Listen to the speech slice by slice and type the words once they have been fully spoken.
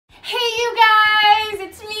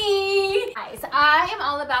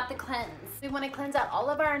all about the cleanse. We want to cleanse out all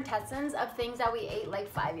of our intestines of things that we ate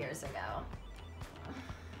like 5 years ago.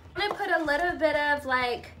 I'm gonna put a little bit of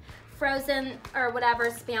like frozen or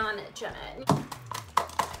whatever spinach in it.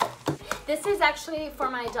 This is actually for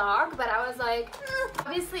my dog, but I was like,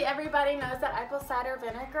 obviously everybody knows that apple cider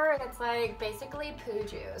vinegar, it's like basically poo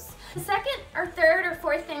juice. The second or third or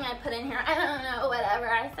fourth thing I put in here, I don't know, whatever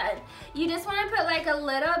I said. You just want to put like a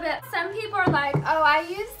little bit. Some people are like, oh, I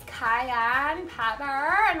use cayenne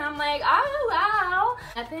pepper, and I'm like, oh wow.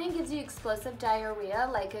 Nothing gives you explosive diarrhea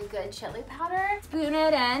like a good chili powder. Spoon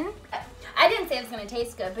it in. I didn't say it was gonna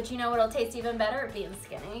taste good, but you know what'll taste even better? Being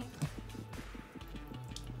skinny.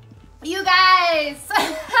 You guys,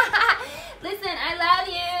 listen, I love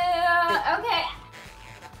you. Okay,